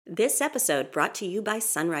This episode brought to you by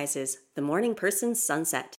Sunrises, the morning person's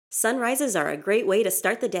sunset. Sunrises are a great way to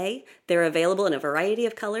start the day. They're available in a variety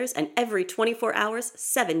of colors and every 24 hours,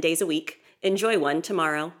 7 days a week. Enjoy one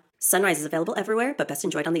tomorrow. Sunrise is available everywhere, but best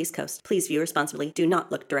enjoyed on the East Coast. Please view responsibly. Do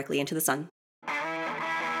not look directly into the sun.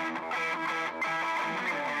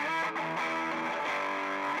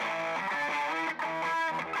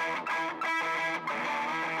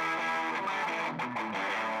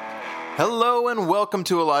 Hello and welcome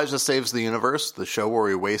to Elijah Saves the Universe, the show where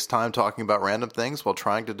we waste time talking about random things while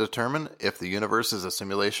trying to determine if the universe is a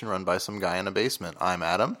simulation run by some guy in a basement. I'm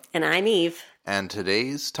Adam. And I'm Eve. And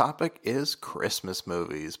today's topic is Christmas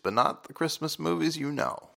movies, but not the Christmas movies you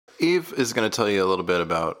know. Eve is going to tell you a little bit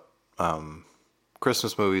about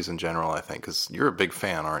Christmas movies in general, I think, because you're a big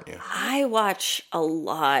fan, aren't you? I watch a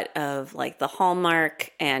lot of like the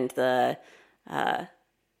Hallmark and the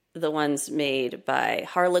ones made by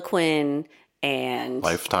Harlequin and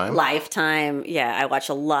Lifetime. Yeah, I watch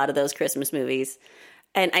a lot of those Christmas movies.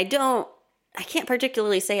 And I can't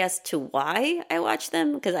particularly say as to why I watch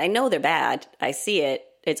them, because I know they're bad. I see it.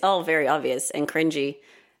 It's all very obvious and cringy.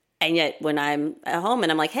 And yet when I'm at home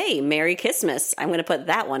and I'm like, hey, Merry Christmas, I'm going to put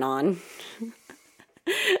that one on.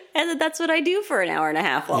 And that's what I do for an hour and a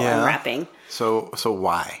half while I'm wrapping. So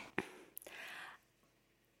why?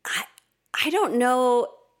 I don't know.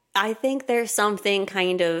 I think there's something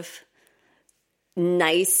kind of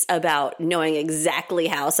nice about knowing exactly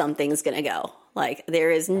how something's going to go. Like,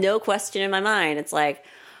 there is no question in my mind. It's like,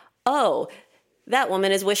 oh, that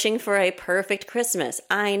woman is wishing for a perfect Christmas.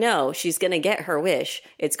 I know she's going to get her wish.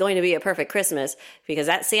 It's going to be a perfect Christmas because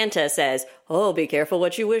that Santa says, oh, be careful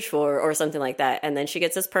what you wish for, or something like that. And then she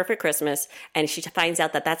gets this perfect Christmas and she finds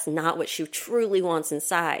out that that's not what she truly wants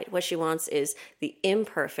inside. What she wants is the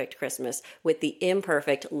imperfect Christmas with the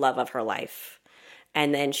imperfect love of her life.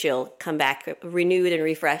 And then she'll come back renewed and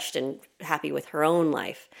refreshed and happy with her own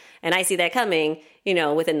life. And I see that coming,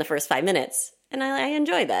 within the first 5 minutes. And I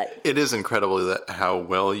enjoy that. It is incredible that how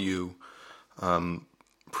well you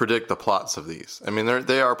predict the plots of these. I mean,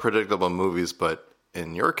 they are predictable movies, but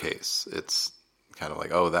in your case, it's kind of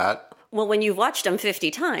like, oh, that. Well, when you've watched them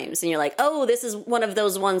 50 times and you're like, oh, this is one of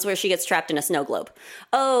those ones where she gets trapped in a snow globe.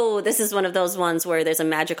 Oh, this is one of those ones where there's a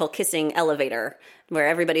magical kissing elevator where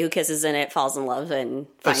everybody who kisses in it falls in love and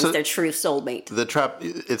finds their true soulmate. The trap,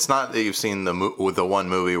 it's not that you've seen the one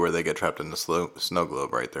movie where they get trapped in the snow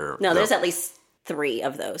globe right there. No, there's at least 3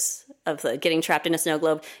 of those, of the getting trapped in a snow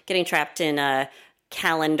globe, getting trapped in a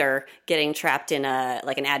calendar, getting trapped in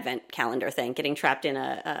an advent calendar thing, getting trapped in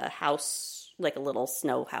a house, like a little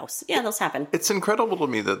snow house. Yeah, those happen. It's incredible to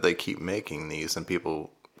me that they keep making these and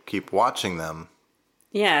people keep watching them.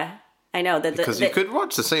 Yeah, I know. Because you could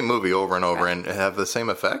watch the same movie over and over and have the same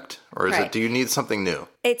effect? Or is it, do you need something new?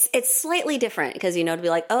 It's slightly different because, to be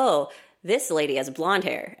like, oh, this lady has blonde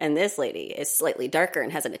hair, and this lady is slightly darker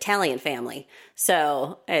and has an Italian family.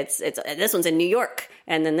 So it's this one's in New York,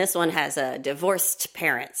 and then this one has divorced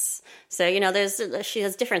parents. So she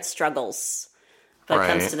has different struggles, but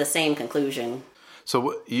comes to the same conclusion.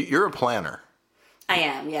 So you're a planner. I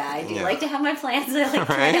am, yeah. I do like to have my plans. I like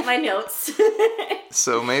to write up my notes.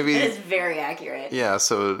 So maybe it is very accurate. Yeah.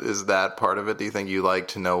 So is that part of it? Do you think you like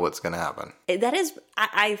to know what's going to happen? That is,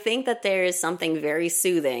 I think that there is something very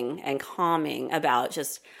soothing and calming about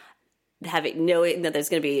just knowing that there's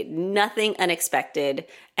going to be nothing unexpected.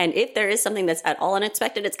 And if there is something that's at all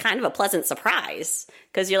unexpected, it's kind of a pleasant surprise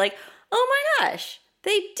because you're like, oh my gosh,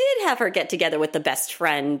 they did have her get together with the best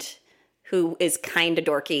friend who is kind of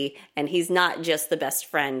dorky, and he's not just the best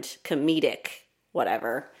friend, comedic,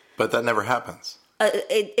 whatever. But that never happens.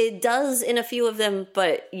 It does in a few of them,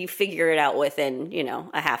 but you figure it out within,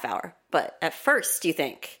 a half hour. But at first, you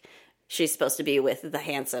think she's supposed to be with the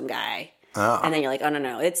handsome guy. Oh. And then you're like, oh,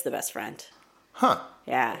 no, it's the best friend. Huh.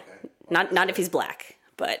 Yeah. Not if he's black,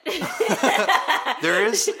 but... There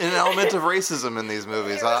is an element of racism in these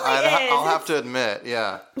movies. I'll have to admit,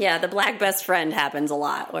 yeah. Yeah, the black best friend happens a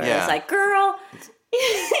lot, where it's like, girl...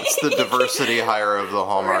 It's the diversity hire of the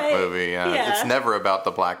Hallmark movie. Yeah. It's never about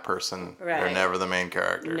the black person. Right. They're never the main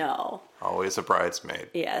character. No. Always a bridesmaid.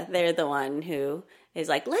 Yeah, they're the one who is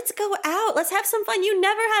like, let's go out. Let's have some fun. You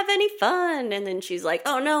never have any fun. And then she's like,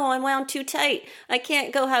 oh no, I'm wound too tight. I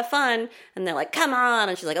can't go have fun. And they're like, come on.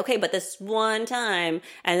 And she's like, okay, but this one time.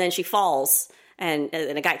 And then she falls. And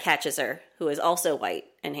a guy catches her, who is also white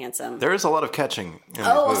and handsome. There is a lot of catching in these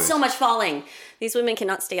movies. So much falling. These women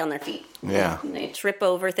cannot stay on their feet. Yeah. They trip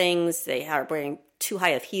over things. They are wearing too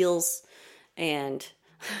high of heels. And...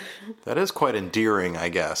 that is quite endearing, I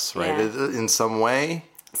guess, right? Yeah. In some way.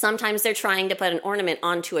 Sometimes they're trying to put an ornament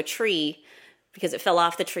onto a tree because it fell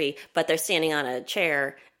off the tree, but they're standing on a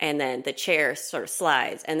chair, and then the chair sort of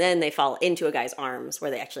slides, and then they fall into a guy's arms where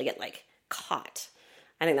they actually get, like, caught.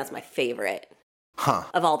 I think that's my favorite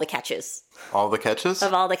of all the catches. All the catches?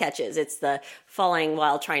 Of all the catches. It's the falling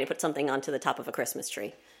while trying to put something onto the top of a Christmas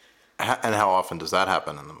tree. And how often does that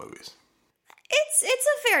happen in the movies? It's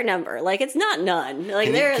a fair number. Like, it's not none. Like,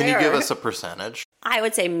 Can you give us a percentage? I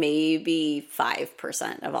would say maybe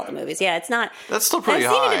 5% of all the movies. Yeah, it's not. That's still pretty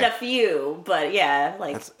I've high. seen it in a few, but yeah,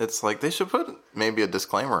 like it's like they should put maybe a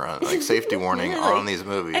disclaimer on, like safety warning like, on these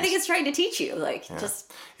movies. I think it's trying to teach you, like,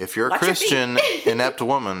 just if you're a watch your Christian inept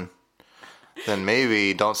woman, then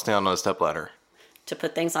maybe don't stand on a stepladder. to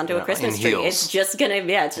put things onto a Christmas in tree. heels. It's just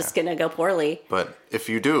gonna go poorly. But if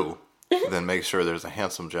you do, then make sure there's a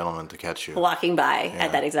handsome gentleman to catch you. Walking by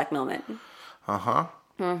at that exact moment.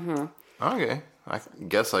 Okay, I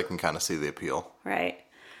guess I can kind of see the appeal. Right.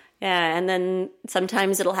 Yeah, and then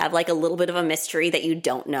sometimes it'll have like a little bit of a mystery that you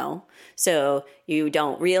don't know. So you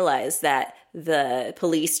don't realize that the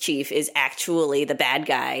police chief is actually the bad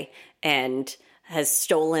guy and has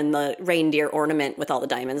stolen the reindeer ornament with all the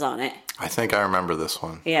diamonds on it. I think I remember this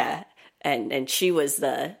one. Yeah. And she was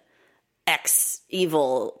the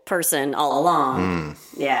ex-evil person all along.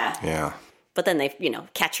 Yeah. Yeah. But then they,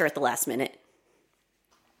 catch her at the last minute.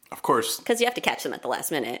 Of course, Because you have to catch them at the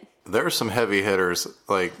last minute. there are some heavy hitters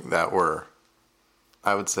like that were,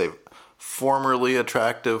 I would say, formerly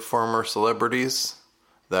attractive former celebrities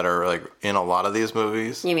that are like in a lot of these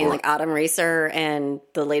movies. You mean like Autumn Reeser and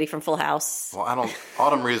the lady from Full House? Well,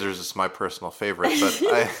 Autumn Reeser's is my personal favorite,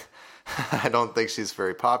 but I don't think she's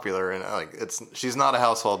very popular, and she's not a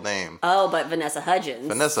household name. Oh, but Vanessa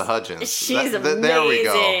Hudgens. She's amazing. There we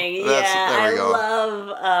go. There we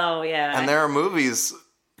go. Oh, yeah. And there are movies,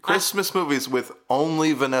 Christmas movies, with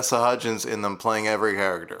only Vanessa Hudgens in them playing every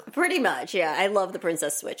character. Pretty much, yeah. I love the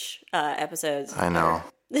Princess Switch episodes. I know.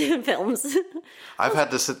 Films. I've had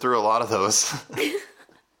to sit through a lot of those.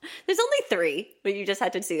 There's only 3, but you just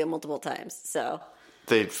had to see them multiple times, so.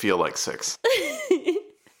 They feel like 6.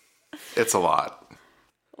 It's a lot.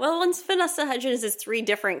 Well, once Vanessa Hudgens is 3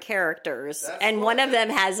 different characters, and one of them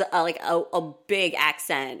has a big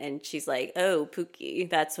accent, and she's like, "Oh, Pookie,"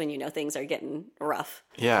 that's when you know things are getting rough.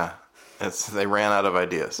 Yeah. They ran out of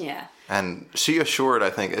ideas. Yeah. And she assured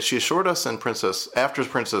us in after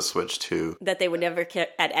Princess Switch 2. That they would never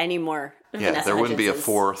add any more Vanessa There wouldn't be a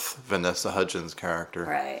Hudgenses. 4th Vanessa Hudgens character.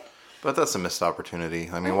 Right. But that's a missed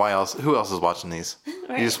opportunity. I mean, why else? Who else is watching these?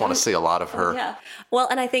 Right. You just want to see a lot of her. Yeah. Well,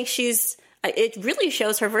 and I think it really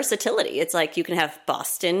shows her versatility. It's like you can have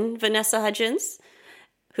Boston Vanessa Hudgens,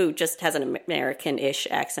 who just has an American-ish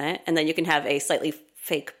accent, and then you can have a slightly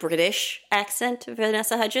fake British accent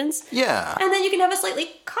Vanessa Hudgens. Yeah. And then you can have a slightly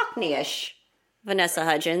Cockney-ish Vanessa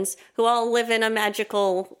Hudgens, who all live in a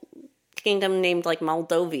magical kingdom named like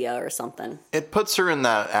Moldovia or something. It puts her in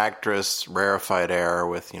that actress rarefied air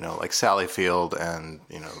with, like Sally Field and,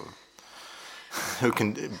 who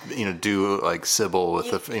can, do like Sybil with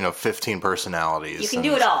 15 personalities. You can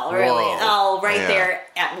do it all, really. Whoa. All right there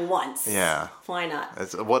at once. Yeah. Why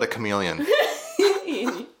not? What a chameleon.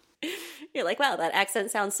 You're like, wow, that accent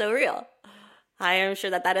sounds so real. I am sure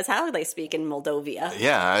that is how they speak in Moldovia.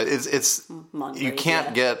 Yeah, it's Monrovia. You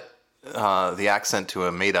can't get the accent to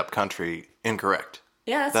a made-up country incorrect.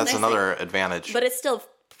 Yeah, that's a nice another thing. advantage. But it's still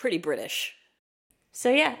pretty British. So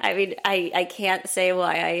yeah, I mean, I can't say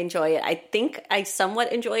why I enjoy it. I think I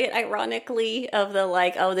somewhat enjoy it ironically of the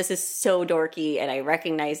like, oh, this is so dorky, and I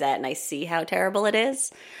recognize that and I see how terrible it is.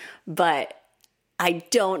 But I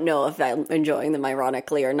don't know if I'm enjoying them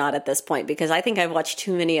ironically or not at this point, because I think I've watched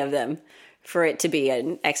too many of them for it to be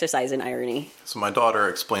an exercise in irony. So my daughter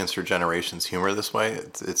explains her generation's humor this way.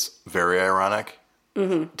 It's very ironic,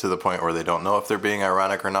 to the point where they don't know if they're being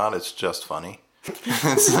ironic or not. It's just funny.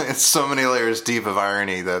 it's so many layers deep of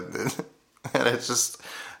irony that and it's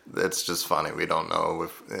just funny. We don't know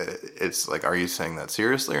if it's like, are you saying that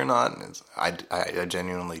seriously or not? And I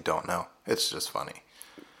genuinely don't know. It's just funny.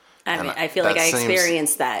 I mean, I feel like I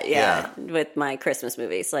experienced that, with my Christmas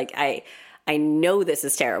movies. Like, I know this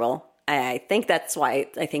is terrible. I think that's why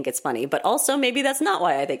I think it's funny. But also, maybe that's not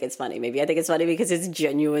why I think it's funny. Maybe I think it's funny because it's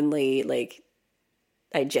genuinely, like,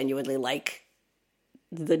 I genuinely like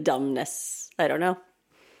the dumbness. I don't know.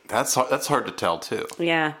 That's hard to tell, too.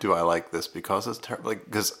 Yeah. Do I like this because it's terrible? Like,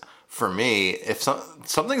 because for me, if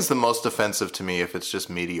something's the most offensive to me if it's just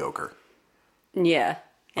mediocre. Yeah.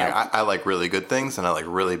 Like, I like really good things and I like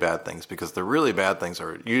really bad things, because the really bad things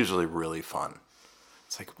are usually really fun.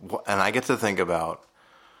 It's like, and I get to think about,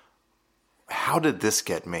 how did this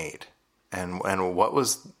get made? And what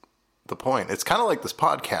was the point? It's kind of like this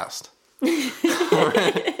podcast.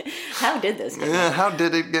 How did this get Yeah, how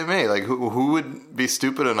did it get made? Like, who would be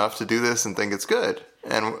stupid enough to do this and think it's good?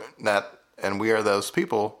 And we are those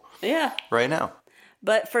people Yeah. right now.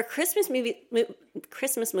 But for Christmas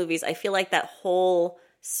movies, I feel like that whole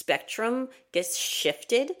spectrum gets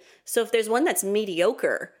shifted. So if there's one that's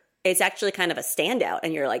mediocre, it's actually kind of a standout.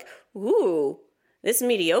 And you're like, ooh, this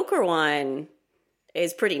mediocre one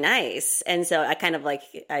is pretty nice. And so I kind of like,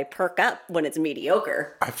 I perk up when it's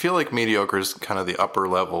mediocre. I feel like mediocre is kind of the upper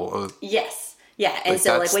level of... Yes. Yeah. And Like,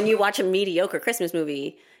 so like that's- when you watch a mediocre Christmas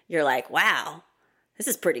movie, you're like, wow, this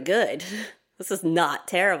is pretty good. This is not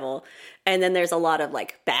terrible. And then there's a lot of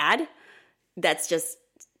like bad that's just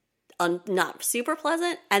not super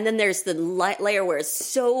pleasant. And then there's the layer where it's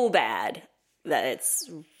so bad that it's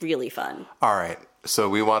really fun. All right. So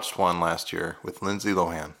we watched one last year with Lindsay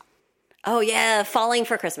Lohan. Oh yeah, Falling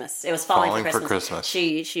for Christmas. It was Falling for for Christmas.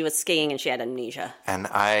 Christmas. She was skiing and she had amnesia. And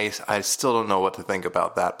I still don't know what to think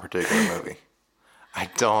about that particular movie. I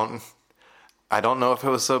don't know if it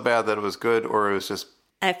was so bad that it was good or it was just...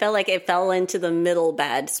 I felt like it fell into the middle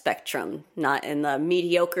bad spectrum, not in the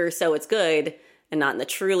mediocre so it's good, and not in the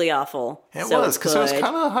truly awful. It so was, because it was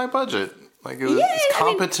kind of high budget. Like, it was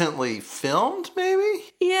competently filmed, maybe?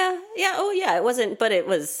 Yeah. Oh, yeah. It wasn't, but it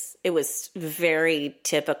was very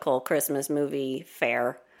typical Christmas movie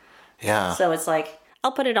fare. Yeah. So it's like,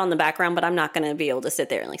 I'll put it on the background, but I'm not going to be able to sit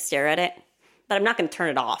there and like stare at it. But I'm not going to turn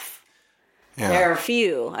it off. Yeah. There are a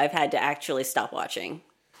few I've had to actually stop watching.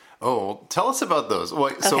 Oh, well, tell us about those.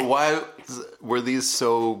 So why were these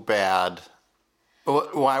so bad?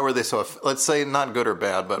 Why were they so, let's say not good or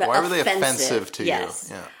bad, but why were they offensive to you?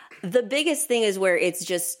 Yeah. The biggest thing is where it's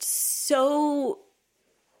just so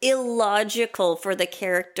illogical for the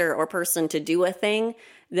character or person to do a thing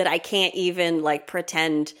that I can't even like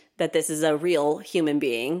pretend that this is a real human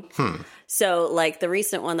being. So like the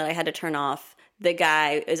recent one that I had to turn off, the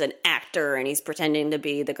guy is an actor and he's pretending to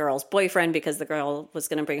be the girl's boyfriend because the girl was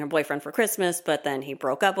going to bring her boyfriend for Christmas, but then he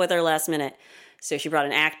broke up with her last minute. So she brought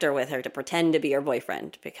an actor with her to pretend to be her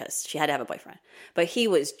boyfriend because she had to have a boyfriend. But he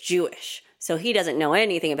was Jewish, so he doesn't know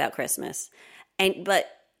anything about Christmas. But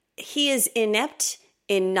he is inept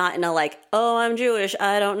not in a like, oh, I'm Jewish,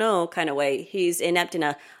 I don't know kind of way. He's inept in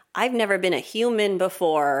a, I've never been a human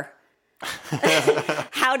before.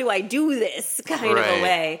 How do I do this kind of a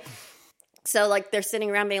way? So like they're sitting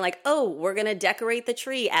around being like, oh, we're going to decorate the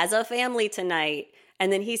tree as a family tonight.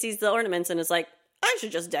 And then he sees the ornaments and is like, I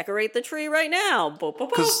should just decorate the tree right now.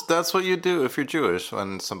 Because that's what you do if you're Jewish.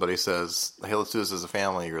 When somebody says, hey, let's do this as a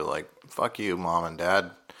family, you're like, fuck you, mom and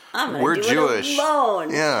dad. We're Jewish. It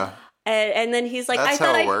alone. Yeah. And then he's like, that's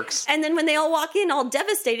how it works. And then when they all walk in all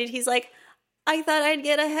devastated, he's like, I thought I'd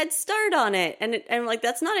get a head start on it. And I'm like,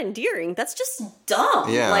 that's not endearing. That's just dumb.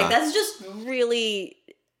 Yeah. Like, that's just really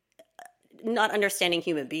not understanding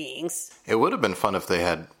human beings. It would have been fun if they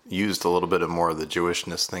had used a little bit of more of the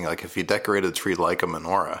Jewishness thing. Like if you decorated the tree like a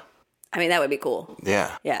menorah. I mean, that would be cool.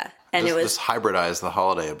 Yeah. Yeah. And it was just hybridize the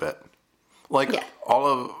holiday a bit. Like all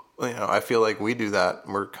of, I feel like we do that.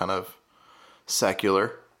 We're kind of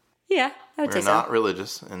secular. Yeah, I would say We're so. not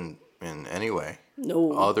religious in any way.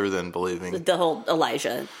 No. Other than believing. The whole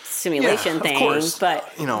Elijah simulation thing. Of course. But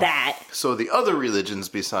that. So the other religions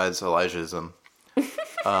besides Elijahism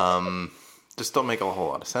just don't make a whole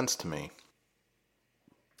lot of sense to me.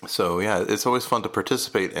 So yeah, it's always fun to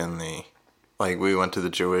participate in like we went to the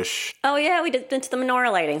Jewish... Oh yeah, we went to the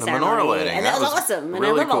menorah lighting ceremony. Menorah lighting. And that was awesome. And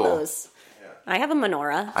really I love all cool. those. I have a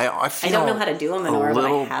menorah. I feel don't know how to do a menorah, but I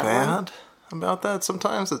little have bad about that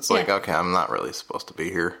sometimes. It's like, okay, I'm not really supposed to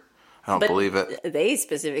be here. I don't believe it. They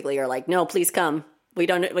specifically are like, no, please come. We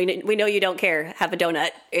know you don't care. Have a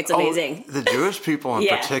donut. It's amazing. The Jewish people in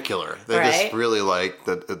particular, they just really like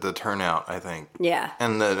the turnout, I think. Yeah.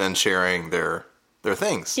 And sharing their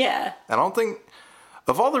things. Yeah. I don't think,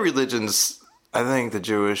 of all the religions, I think the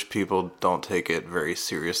Jewish people don't take it very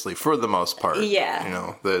seriously for the most part.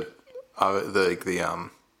 Yeah. The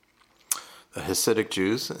Hasidic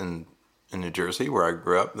Jews in New Jersey, where I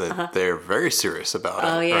grew up, they're very serious about it.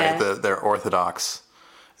 Oh, yeah. Right? They're Orthodox.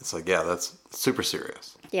 It's like, yeah, that's super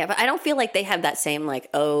serious. Yeah, but I don't feel like they have that same, like,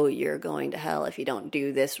 oh, you're going to hell if you don't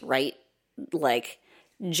do this right, like,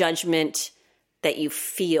 judgment that you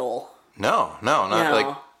feel. No, not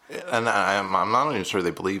like, and I'm not even sure they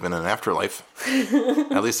believe in an afterlife.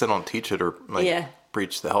 At least they don't teach it or,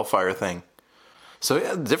 preach the hellfire thing. So,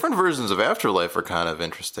 yeah, different versions of afterlife are kind of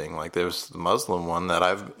interesting. Like, there's the Muslim one that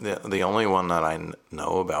the only one that I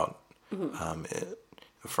know about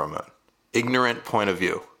from an ignorant point of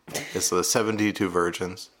view. It's the 72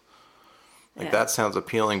 virgins. That sounds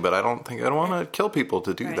appealing, but I don't think I'd want to kill people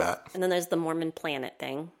to do that. And then there's the Mormon planet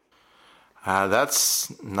thing.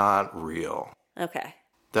 That's not real. Okay.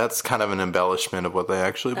 That's kind of an embellishment of what they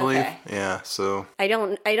actually believe. Okay. Yeah, so... I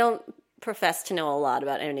don't profess to know a lot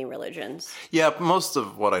about any religions. Yeah, most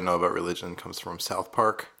of what I know about religion comes from South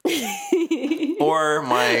Park. Or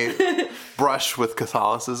my brush with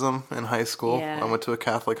Catholicism in high school. Yeah. I went to a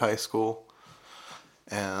Catholic high school.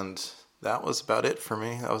 And that was about it for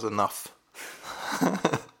me. That was enough.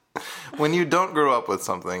 When you don't grow up with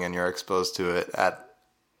something and you're exposed to it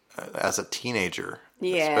as a teenager,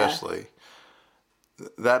 especially,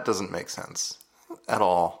 that doesn't make sense at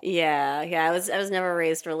all. Yeah. I was never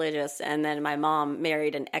raised religious, and then my mom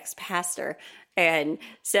married an ex-pastor, and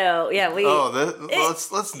so we.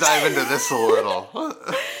 Let's dive into this a little.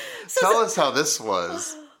 Tell us how this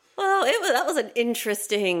was. Well, that was an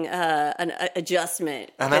interesting an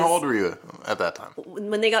adjustment. And how old were you at that time?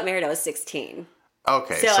 When they got married, I was 16.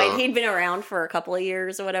 Okay, so he'd been around for a couple of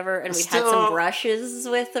years or whatever, and we'd had some brushes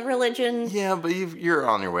with the religion. Yeah, but you're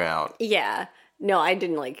on your way out. Yeah. No, I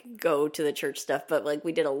didn't go to the church stuff, but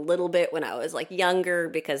we did a little bit when I was younger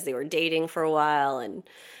because they were dating for a while,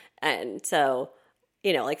 and so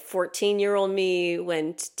 14-year-old me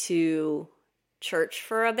went to church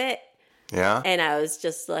for a bit. Yeah. And I was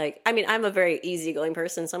just I'm a very easygoing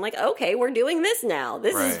person, so I'm okay, we're doing this now.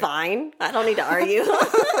 This is fine. I don't need to argue.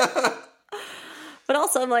 But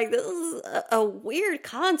also I'm this is a weird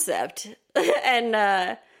concept. And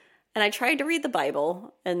I tried to read the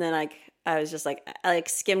Bible, and then I was just I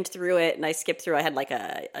skimmed through it, and I skipped through. I had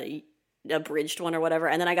a abridged one or whatever,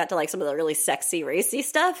 and then I got to some of the really sexy, racy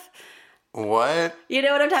stuff. What? You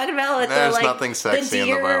know what I'm talking about? With There's nothing sexy the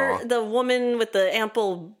deer, in the Bible. The woman with the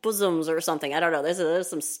ample bosoms or something. I don't know. There's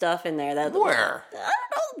some stuff in there that where? I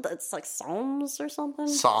don't know. That's Psalms or something.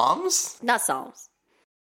 Psalms? Not Psalms.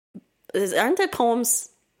 Aren't there poems?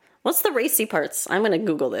 What's the racy parts? I'm going to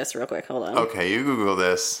Google this real quick. Hold on. Okay, you Google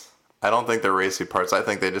this. I don't think they're racy parts. I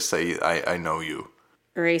think they just say, I know you.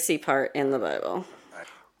 Racy part in the Bible.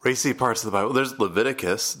 Racy parts of the Bible. There's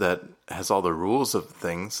Leviticus that has all the rules of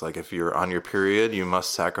things. If you're on your period, you must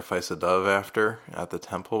sacrifice a dove at the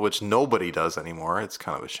temple, which nobody does anymore. It's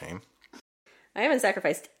kind of a shame. I haven't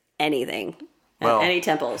sacrificed anything at any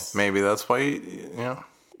temples. Maybe that's why,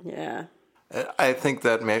 Yeah. I think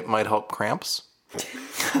that might help cramps.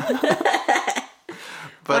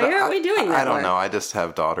 But why aren't we doing that? I don't know. I just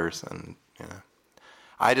have daughters, and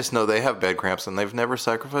I just know they have bed cramps, and they've never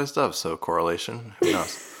sacrificed doves. So correlation, who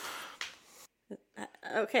knows?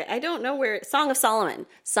 Okay, I don't know where Song of Solomon.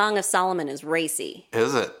 Song of Solomon is racy.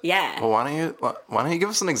 Is it? Yeah. Well, why don't you give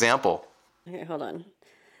us an example? Okay, hold on.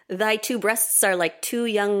 Thy two breasts are like two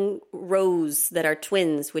young roes that are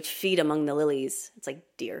twins, which feed among the lilies. It's like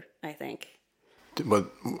deer, I think.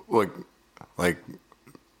 What, like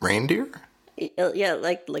reindeer? Yeah,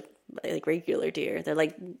 like regular deer. They're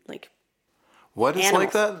like what is animals.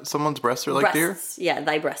 Like that? Someone's breasts are like breasts. deer? Yeah,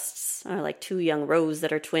 thy breasts are like two young roes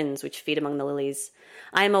that are twins, which feed among the lilies.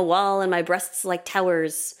 I am a wall, and my breasts like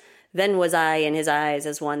towers. Then was I in his eyes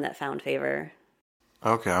as one that found favor.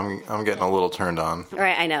 Okay, I'm getting a little turned on.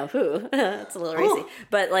 Right, I know. It's a little racy.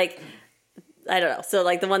 But I don't know. So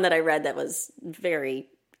the one that I read that was very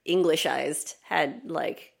Englishized had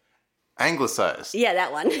Anglicized. Yeah,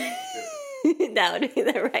 that one. That would be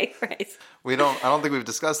the right phrase. I don't think we've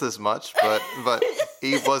discussed this much, but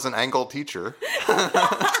Eve was an Angle teacher.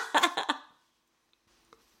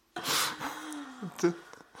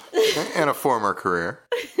 In a former career.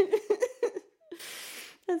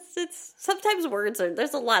 It's sometimes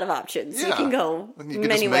there's a lot of options. Yeah. You can go you can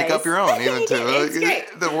many just make ways. up your own, even too. It's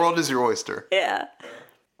great. The world is your oyster. Yeah.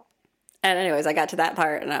 And anyways, I got to that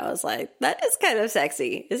part and I was like, that is kind of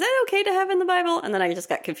sexy. Is that okay to have in the Bible? And then I just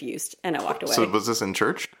got confused and I walked away. So was this in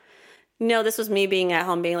church? No, this was me being at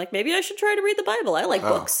home being like, maybe I should try to read the Bible. I like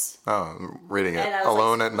books. Oh, reading it And I was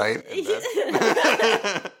alone at night.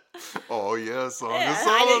 Oh, yes. Song of Solomon.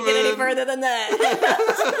 I didn't get any further than that.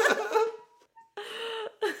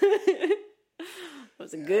 It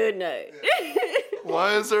was a good night.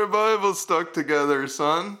 Why is our Bible stuck together,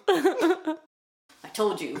 son? I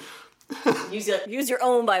told you. Use your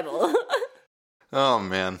own Bible. Oh,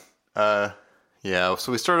 man. Yeah,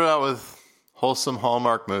 so we started out with wholesome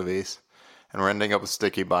Hallmark movies, and we're ending up with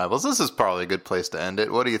sticky Bibles. This is probably a good place to end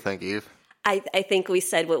it. What do you think, Eve? I think we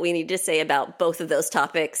said what we need to say about both of those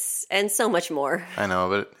topics and so much more. I know,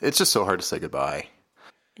 but it's just so hard to say goodbye.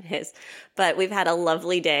 It is. But we've had a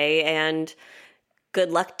lovely day, and good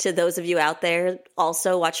luck to those of you out there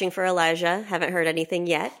also watching for Elijah. Haven't heard anything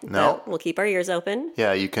yet. No. But we'll keep our ears open.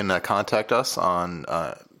 Yeah, you can contact us on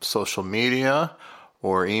social media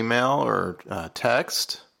or email or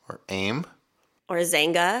text or AIM. Or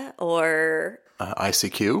Zanga or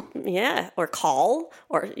ICQ. Yeah, or call,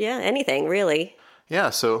 or anything really. Yeah,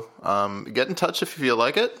 so get in touch if you feel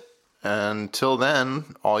like it. Until then,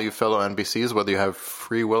 all you fellow NBCs, whether you have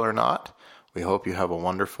free will or not, we hope you have a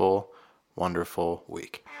wonderful, wonderful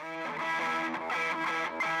week.